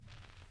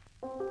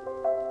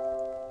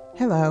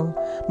Hello,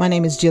 my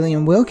name is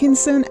Jillian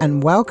Wilkinson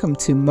and welcome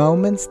to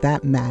Moments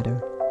That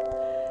Matter.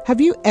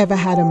 Have you ever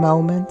had a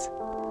moment?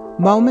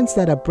 Moments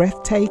that are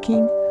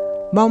breathtaking,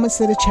 moments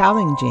that are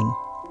challenging,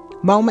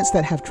 moments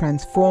that have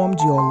transformed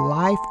your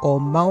life,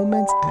 or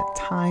moments at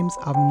times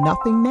of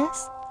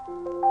nothingness?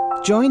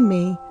 Join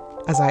me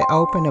as I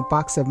open a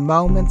box of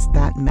moments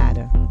that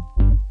matter.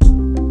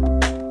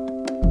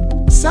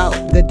 So,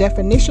 the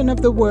definition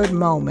of the word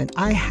moment,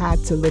 I had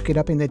to look it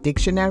up in the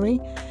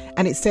dictionary,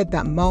 and it said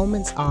that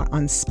moments are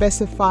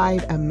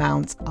unspecified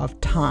amounts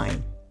of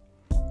time.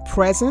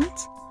 Present,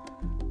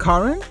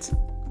 current,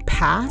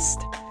 past,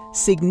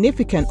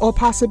 significant, or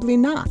possibly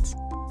not.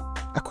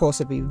 A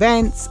course of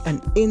events, an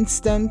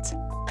instant,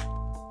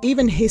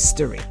 even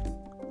history.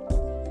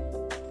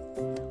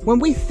 When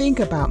we think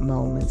about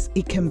moments,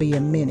 it can be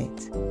a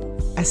minute,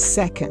 a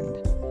second,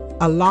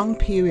 a long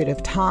period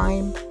of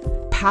time,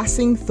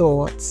 passing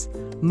thoughts,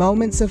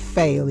 moments of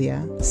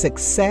failure,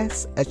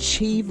 success,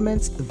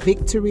 achievements,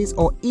 victories,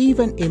 or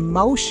even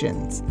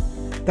emotions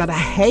that are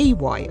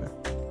haywire.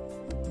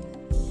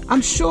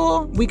 I'm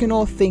sure we can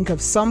all think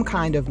of some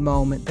kind of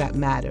moment that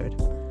mattered.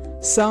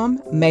 Some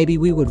maybe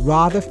we would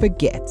rather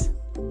forget.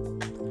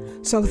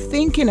 So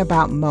thinking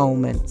about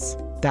moments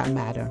that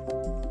matter,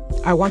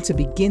 I want to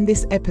begin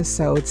this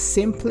episode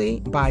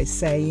simply by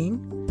saying,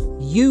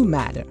 you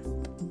matter.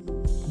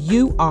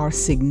 You are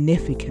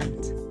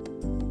significant.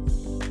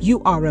 You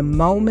are a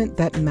moment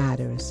that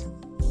matters.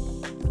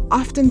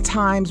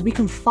 Oftentimes, we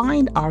can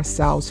find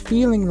ourselves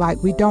feeling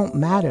like we don't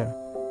matter.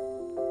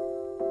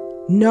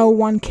 No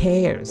one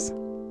cares.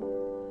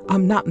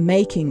 I'm not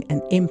making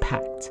an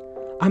impact.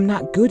 I'm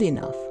not good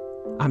enough.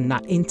 I'm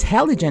not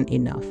intelligent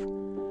enough.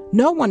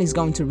 No one is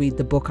going to read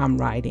the book I'm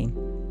writing.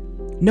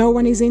 No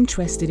one is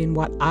interested in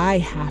what I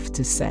have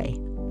to say.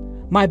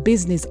 My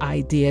business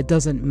idea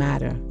doesn't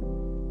matter.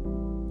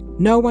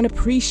 No one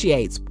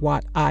appreciates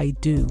what I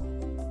do.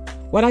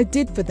 What I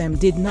did for them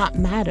did not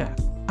matter.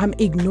 I'm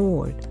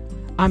ignored.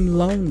 I'm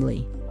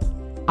lonely.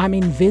 I'm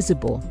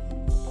invisible.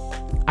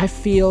 I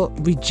feel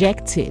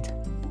rejected.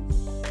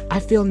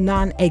 I feel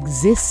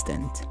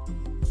non-existent.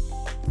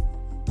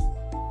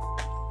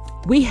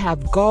 We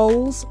have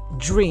goals,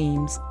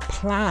 dreams,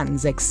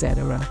 plans,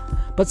 etc.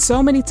 But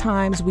so many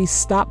times we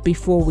stop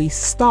before we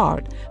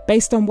start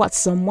based on what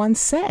someone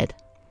said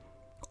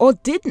or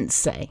didn't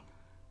say.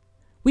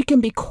 We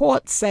can be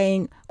caught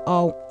saying,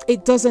 "Oh,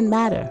 it doesn't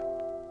matter."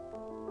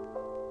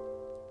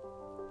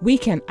 We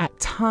can at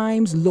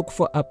times look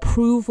for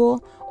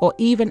approval or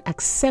even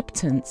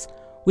acceptance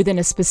within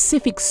a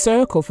specific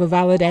circle for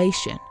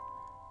validation.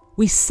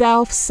 We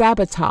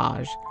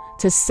self-sabotage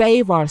to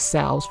save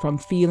ourselves from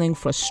feeling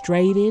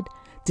frustrated,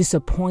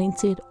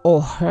 disappointed,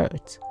 or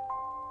hurt.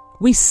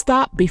 We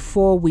stop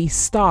before we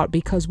start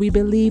because we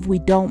believe we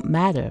don't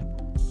matter,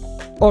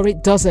 or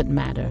it doesn't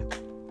matter,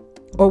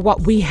 or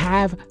what we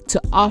have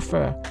to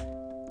offer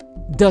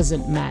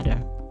doesn't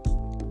matter.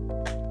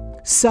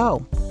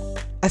 So,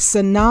 a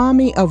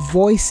tsunami of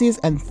voices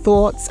and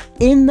thoughts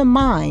in the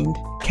mind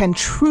can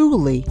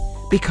truly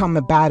become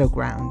a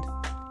battleground.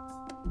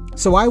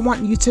 So I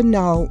want you to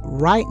know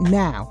right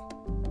now,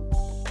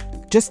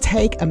 just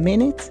take a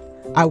minute.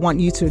 I want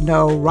you to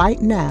know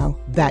right now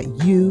that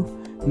you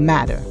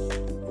matter.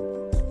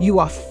 You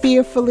are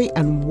fearfully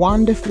and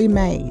wonderfully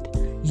made.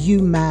 You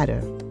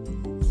matter.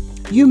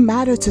 You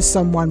matter to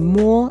someone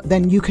more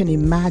than you can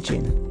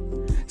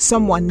imagine.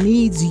 Someone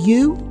needs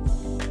you.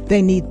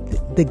 They need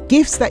the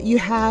gifts that you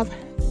have.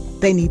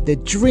 They need the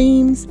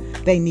dreams.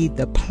 They need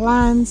the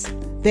plans.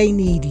 They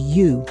need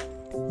you.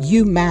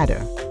 You matter.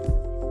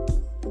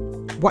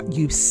 What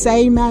you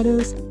say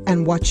matters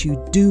and what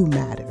you do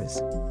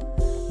matters.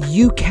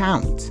 You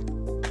count.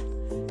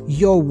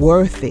 You're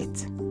worth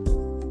it.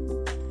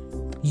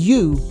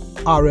 You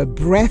are a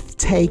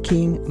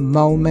breathtaking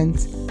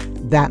moment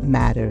that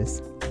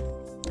matters.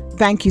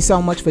 Thank you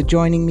so much for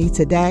joining me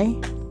today.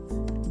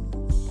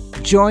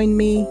 Join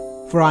me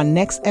for our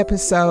next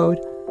episode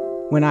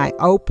when I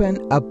open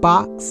a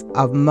box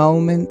of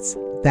moments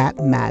that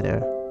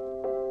matter.